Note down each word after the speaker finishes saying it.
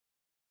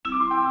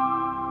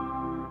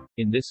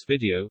In this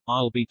video,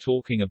 I'll be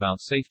talking about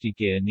safety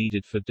gear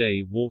needed for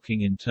day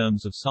walking in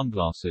terms of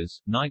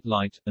sunglasses, night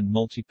light, and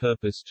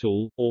multi-purpose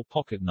tool, or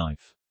pocket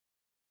knife.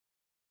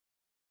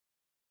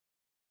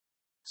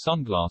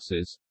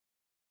 Sunglasses.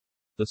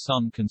 The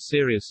sun can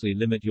seriously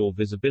limit your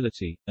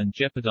visibility, and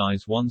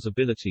jeopardize one's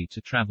ability to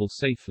travel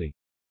safely.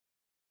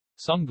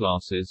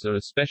 Sunglasses are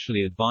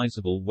especially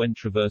advisable when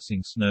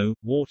traversing snow,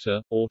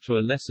 water, or to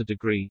a lesser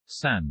degree,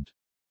 sand.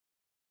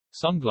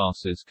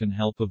 Sunglasses can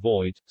help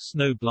avoid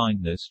snow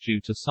blindness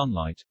due to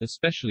sunlight,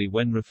 especially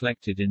when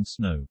reflected in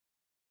snow.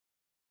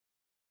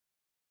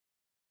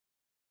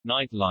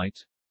 Night light.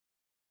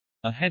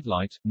 A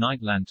headlight,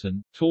 night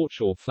lantern,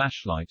 torch or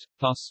flashlight,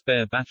 plus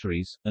spare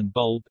batteries, and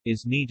bulb,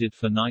 is needed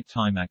for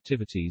nighttime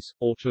activities,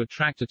 or to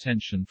attract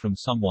attention from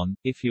someone,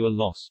 if you are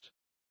lost.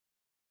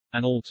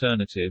 An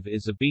alternative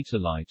is a beta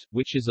light,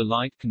 which is a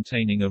light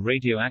containing a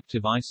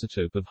radioactive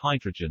isotope of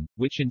hydrogen,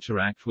 which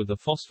interact with a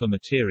phosphor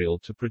material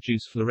to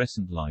produce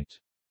fluorescent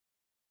light.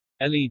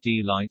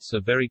 LED lights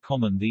are very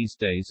common these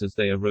days as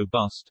they are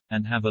robust,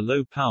 and have a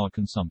low power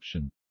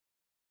consumption.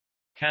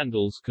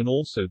 Candles can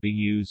also be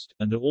used,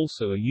 and are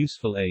also a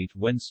useful aid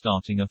when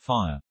starting a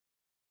fire.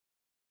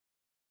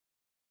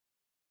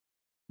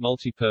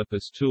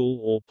 Multi-purpose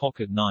tool or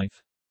pocket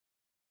knife.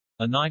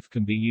 A knife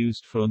can be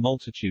used for a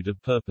multitude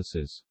of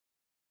purposes.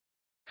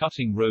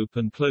 Cutting rope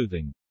and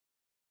clothing,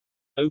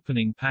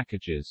 opening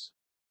packages,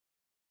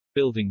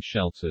 building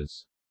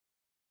shelters,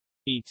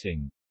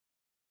 eating,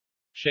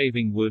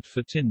 shaving wood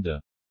for tinder,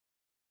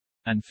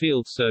 and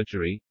field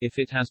surgery, if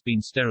it has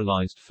been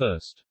sterilized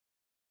first.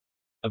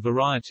 A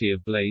variety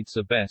of blades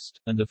are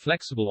best, and a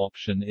flexible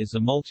option is a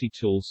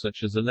multi-tool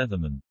such as a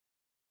Leatherman.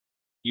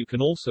 You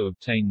can also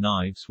obtain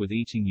knives with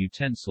eating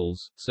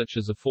utensils, such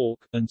as a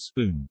fork and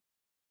spoon.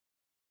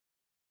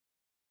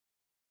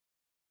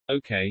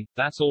 Okay,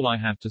 that's all I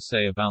have to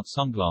say about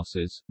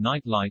sunglasses,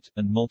 night light,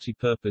 and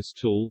multi-purpose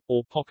tool,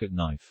 or pocket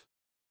knife.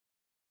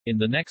 In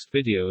the next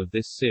video of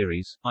this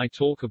series, I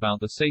talk about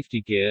the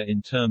safety gear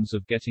in terms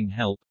of getting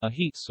help, a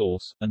heat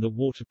source, and a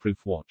waterproof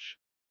watch.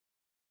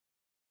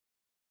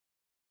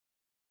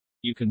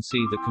 You can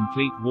see the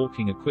complete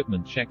walking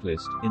equipment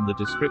checklist in the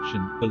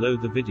description below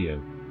the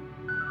video.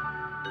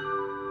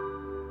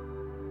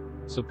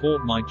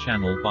 Support my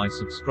channel by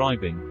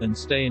subscribing, and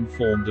stay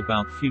informed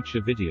about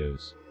future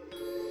videos.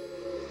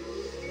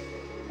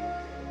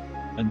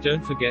 And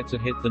don't forget to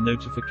hit the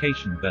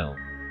notification bell.